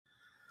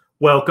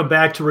Welcome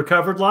back to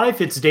Recovered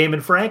Life. It's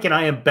Damon Frank, and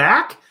I am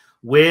back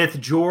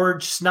with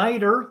George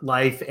Snyder,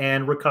 life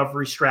and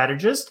recovery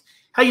strategist.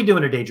 How you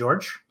doing today,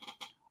 George?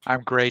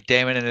 I'm great,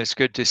 Damon, and it's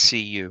good to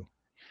see you.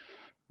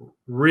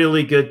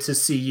 Really good to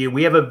see you.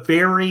 We have a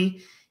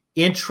very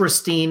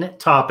interesting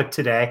topic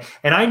today,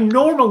 and I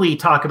normally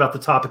talk about the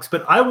topics,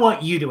 but I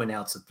want you to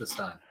announce it this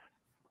time.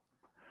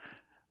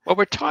 Well,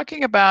 we're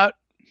talking about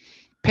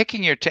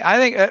picking your team. I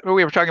think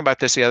we were talking about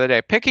this the other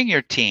day. Picking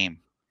your team,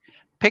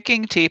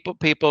 picking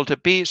people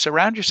to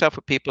surround yourself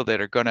with people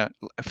that are going to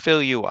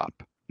fill you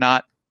up,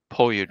 not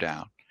pull you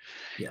down.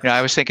 Yes.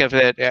 I was thinking of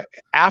it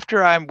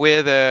after I'm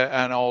with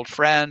an old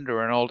friend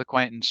or an old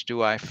acquaintance.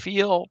 Do I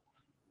feel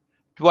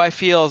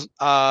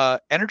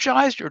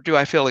energized or do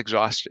I feel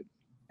exhausted?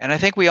 And I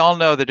think we all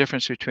know the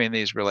difference between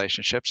these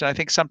relationships, and I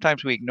think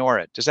sometimes we ignore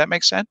it. Does that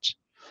make sense?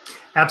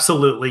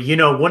 Absolutely.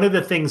 One of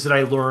the things that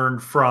I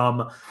learned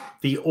from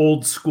the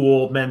old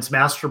school men's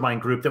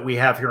mastermind group that we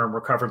have here in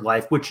Recovered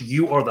Life, which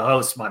you are the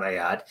host, might I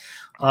add,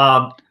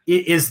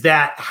 is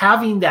that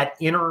having that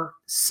inner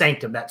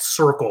sanctum, that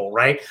circle,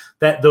 right?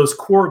 That those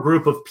core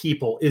group of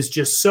people is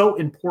just so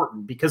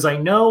important, because I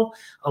know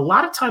a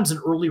lot of times in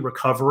early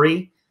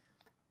recovery,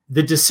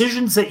 the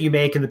decisions that you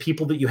make and the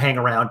people that you hang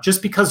around,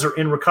 just because they're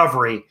in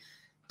recovery,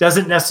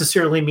 doesn't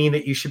necessarily mean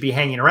that you should be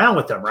hanging around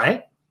with them,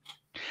 right?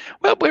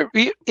 Well,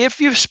 if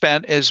you've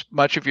spent as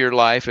much of your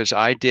life as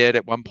I did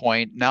at one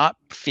point, not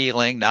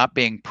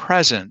being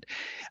present,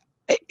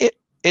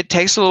 it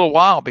takes a little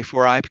while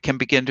before I can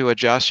begin to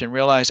adjust and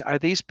realize, are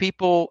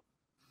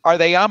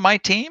they on my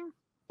team,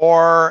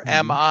 or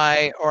am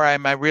I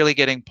really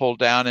getting pulled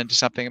down into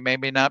something that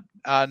maybe not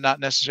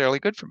necessarily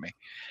good for me?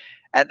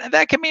 And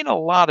that can mean a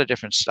lot of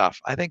different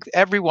stuff. I think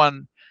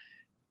everyone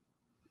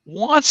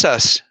wants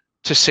us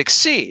to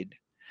succeed.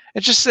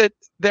 It's just that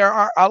there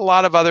are a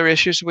lot of other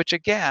issues, which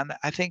again,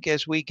 I think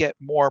as we get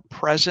more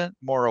present,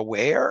 more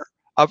aware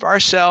of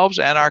ourselves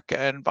and our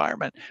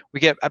environment, we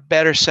get a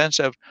better sense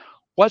of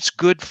what's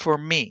good for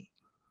me.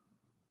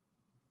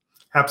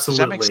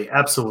 Absolutely.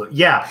 Absolutely.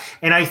 Yeah.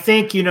 And I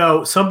think,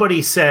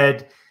 somebody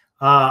said,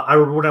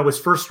 when I was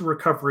first in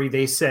recovery,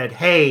 they said,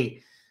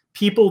 hey,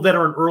 people that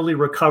are in early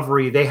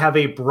recovery, they have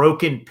a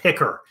broken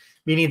picker,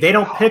 meaning they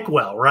don't pick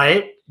well,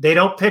 right? They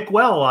don't pick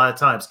well a lot of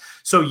times.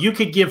 So you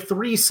could give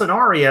 3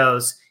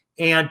 scenarios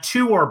and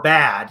 2 are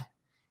bad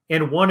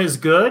and 1 is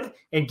good,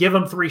 and give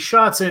them 3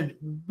 shots and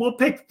we'll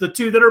pick the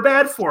 2 that are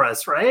bad for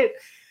us, right?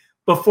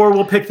 Before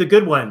we'll pick the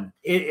good one.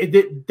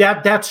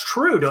 That's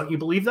true. Don't you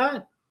believe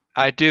that?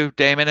 I do,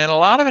 Damon, and a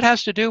lot of it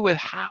has to do with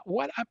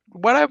what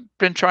I've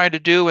been trying to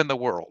do in the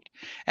world.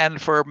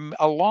 And for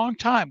a long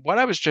time, what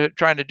I was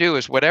trying to do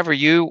is whatever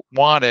you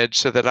wanted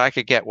so that I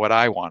could get what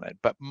I wanted.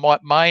 But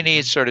what my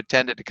needs sort of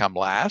tended to come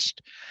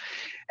last.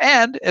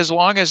 And as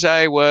long as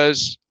I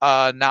was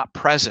not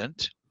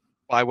present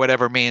by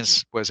whatever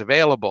means was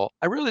available,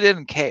 I really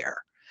didn't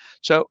care.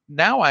 So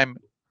now I'm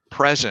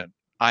present.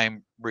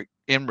 I'm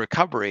in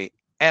recovery,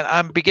 and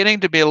I'm beginning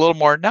to be a little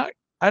more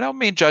I don't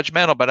mean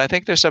judgmental, but I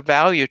think there's a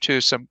value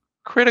to some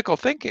critical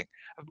thinking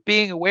of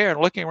being aware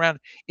and looking around.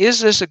 Is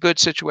this a good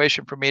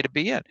situation for me to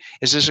be in?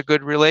 Is this a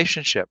good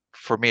relationship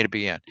for me to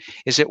be in?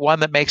 Is it one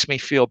that makes me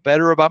feel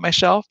better about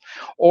myself?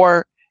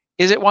 Or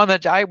is it one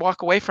that I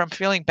walk away from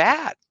feeling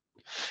bad?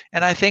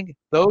 And I think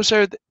those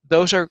are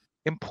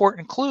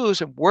important clues,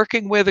 and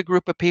working with a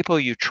group of people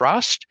you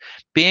trust,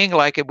 being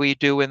like we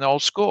do in the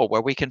old school,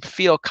 where we can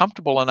feel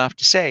comfortable enough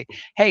to say,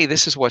 hey,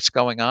 this is what's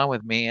going on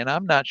with me, and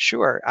I'm not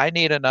sure. I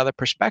need another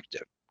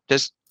perspective.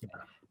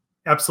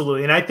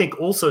 Absolutely. And I think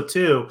also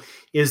too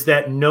is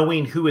that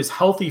knowing who is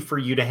healthy for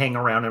you to hang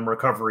around in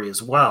recovery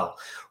as well,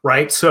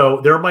 right?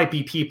 So there might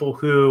be people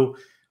who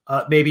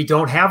maybe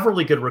don't have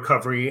really good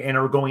recovery and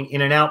are going in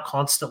and out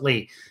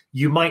constantly.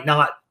 You might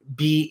not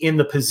be in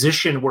the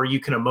position where you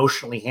can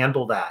emotionally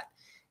handle that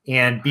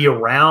and be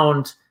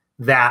around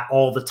that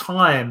all the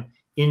time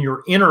in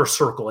your inner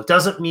circle. It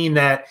doesn't mean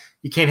that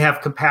you can't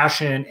have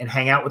compassion and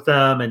hang out with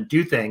them and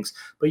do things,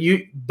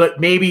 but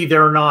maybe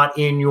they're not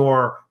in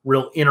your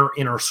real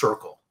inner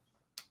circle.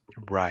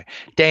 Right.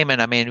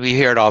 Damon, I mean, we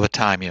hear it all the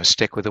time,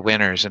 stick with the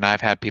winners. And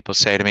I've had people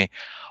say to me,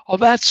 oh,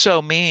 that's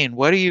so mean.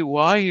 Why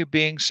are you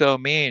being so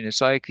mean? It's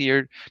like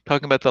you're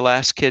talking about the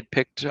last kid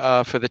picked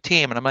for the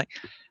team. And I'm like,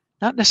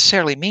 not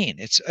necessarily mean.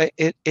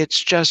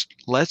 It's just,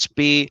 let's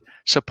be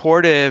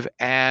supportive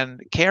and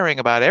caring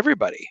about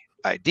everybody,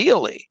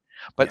 ideally.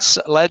 But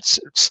let's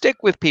stick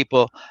with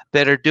people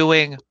that are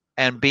doing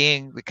and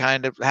being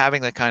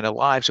having the kind of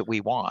lives that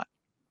we want.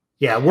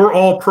 Yeah, we're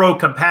all pro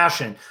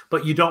compassion,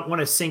 but you don't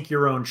want to sink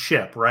your own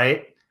ship,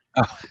 right?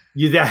 Oh.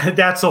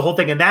 That's the whole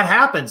thing. And that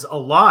happens a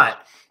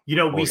lot.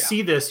 We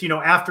see this,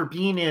 after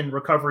being in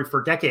recovery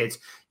for decades,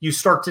 you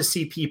start to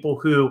see people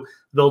who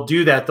they'll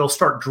do that. They'll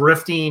start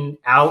drifting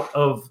out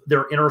of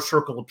their inner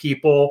circle of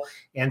people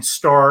and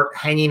start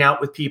hanging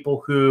out with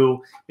people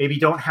who maybe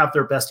don't have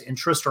their best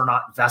interest or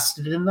not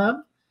vested in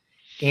them.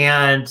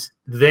 And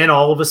then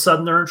all of a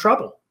sudden they're in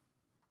trouble.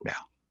 Yeah.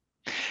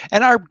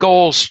 And our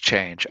goals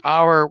change.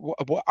 Our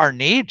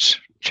needs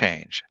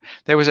change.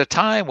 There was a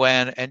time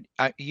when, and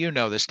you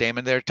know this,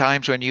 Damon, there are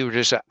times when you were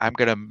just, I'm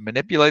going to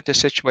manipulate the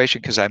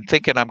situation because I'm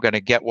thinking I'm going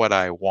to get what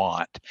I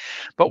want.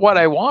 But what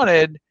I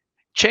wanted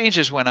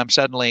changes when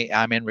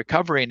I'm in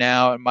recovery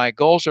now, and my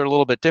goals are a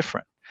little bit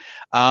different.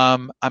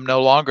 I'm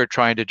no longer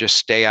trying to just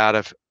stay out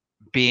of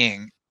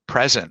being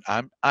present.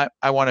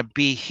 I want to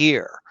be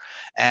here.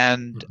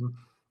 And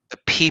the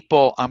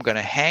people I'm going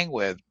to hang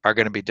with are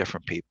going to be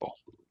different people.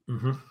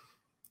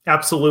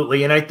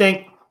 Absolutely. And I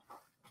think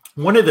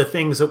one of the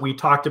things that we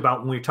talked about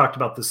when we talked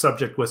about the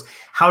subject was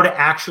how to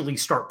actually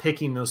start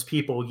picking those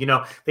people. You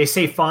know, they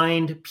say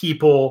find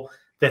people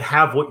that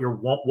have what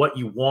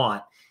you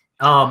want.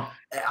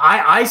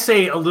 I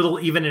say a little,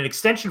 even an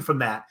extension from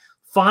that,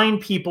 find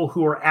people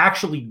who are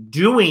actually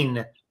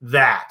doing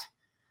that,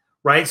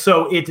 right?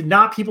 So it's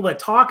not people that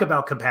talk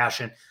about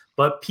compassion,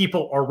 but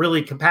people are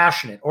really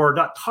compassionate, or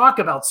not talk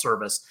about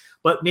service,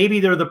 but maybe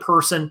they're the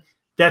person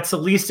that's the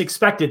least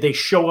expected. They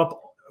show up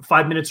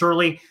 5 minutes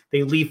early,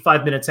 they leave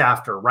 5 minutes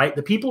after, right?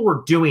 The people who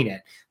are doing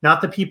it,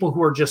 not the people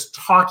who are just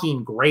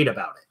talking great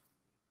about it.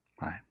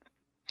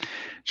 Right.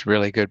 It's a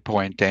really good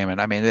point, Damon.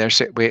 I mean, there's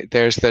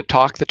the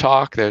talk,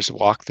 there's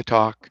walk the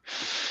talk.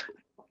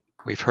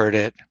 We've heard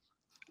it.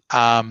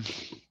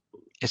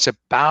 It's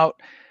about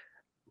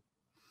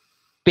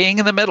being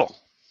in the middle.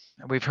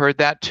 And we've heard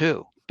that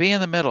too. Be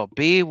in the middle.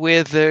 Be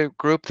with the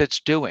group that's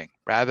doing,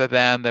 rather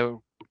than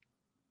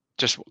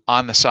just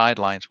on the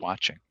sidelines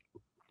watching.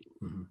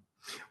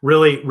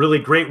 Really, really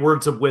great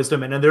words of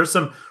wisdom. And there's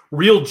some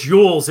real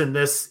jewels in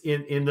this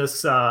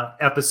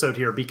episode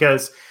here,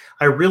 because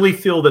I really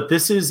feel that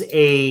this is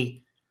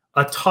a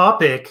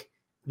topic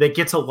that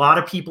gets a lot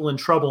of people in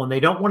trouble, and they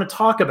don't want to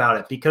talk about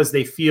it because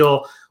they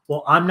feel,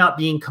 well, I'm not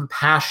being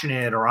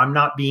compassionate, or I'm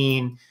not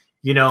being,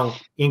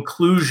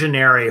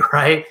 inclusionary,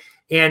 right?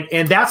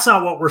 And that's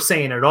not what we're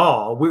saying at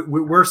all.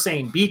 We're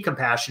saying be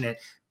compassionate,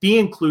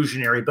 be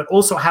inclusionary, but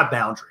also have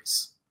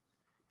boundaries.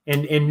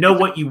 And know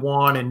what you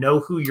want, and know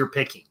who you're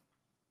picking.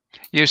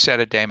 You said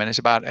it, Damon. It's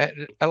about,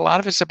 a lot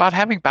of it's about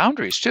having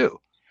boundaries too.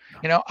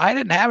 I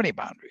didn't have any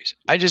boundaries.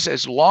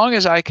 As long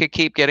as I could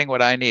keep getting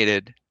what I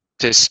needed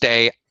to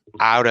stay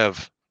out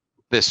of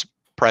this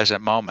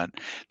present moment,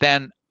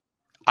 then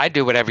I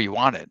do whatever you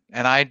wanted.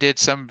 And I did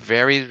some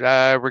very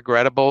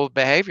regrettable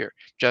behavior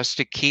just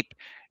to keep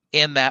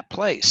in that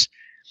place.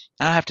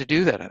 I don't have to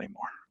do that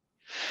anymore.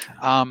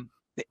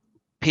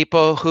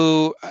 People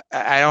who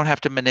I don't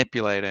have to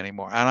manipulate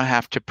anymore. I don't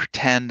have to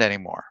pretend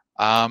anymore.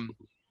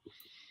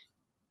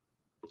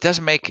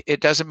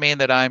 It doesn't mean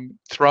that I'm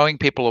throwing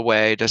people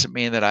away. It doesn't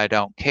mean that I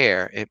don't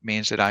care. It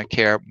means that I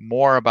care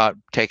more about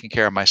taking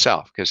care of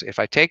myself. Because if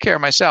I take care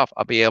of myself,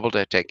 I'll be able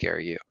to take care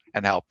of you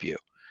and help you.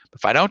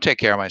 If I don't take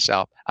care of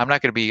myself, I'm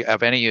not going to be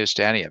of any use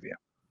to any of you.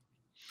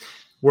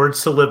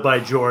 Words to live by,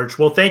 George.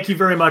 Well, thank you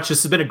very much.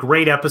 This has been a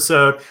great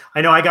episode.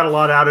 I know I got a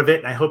lot out of it,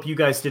 and I hope you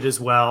guys did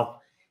as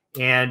well.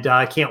 And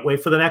I can't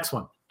wait for the next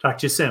one. Talk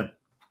to you soon.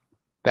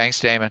 Thanks,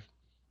 Damon.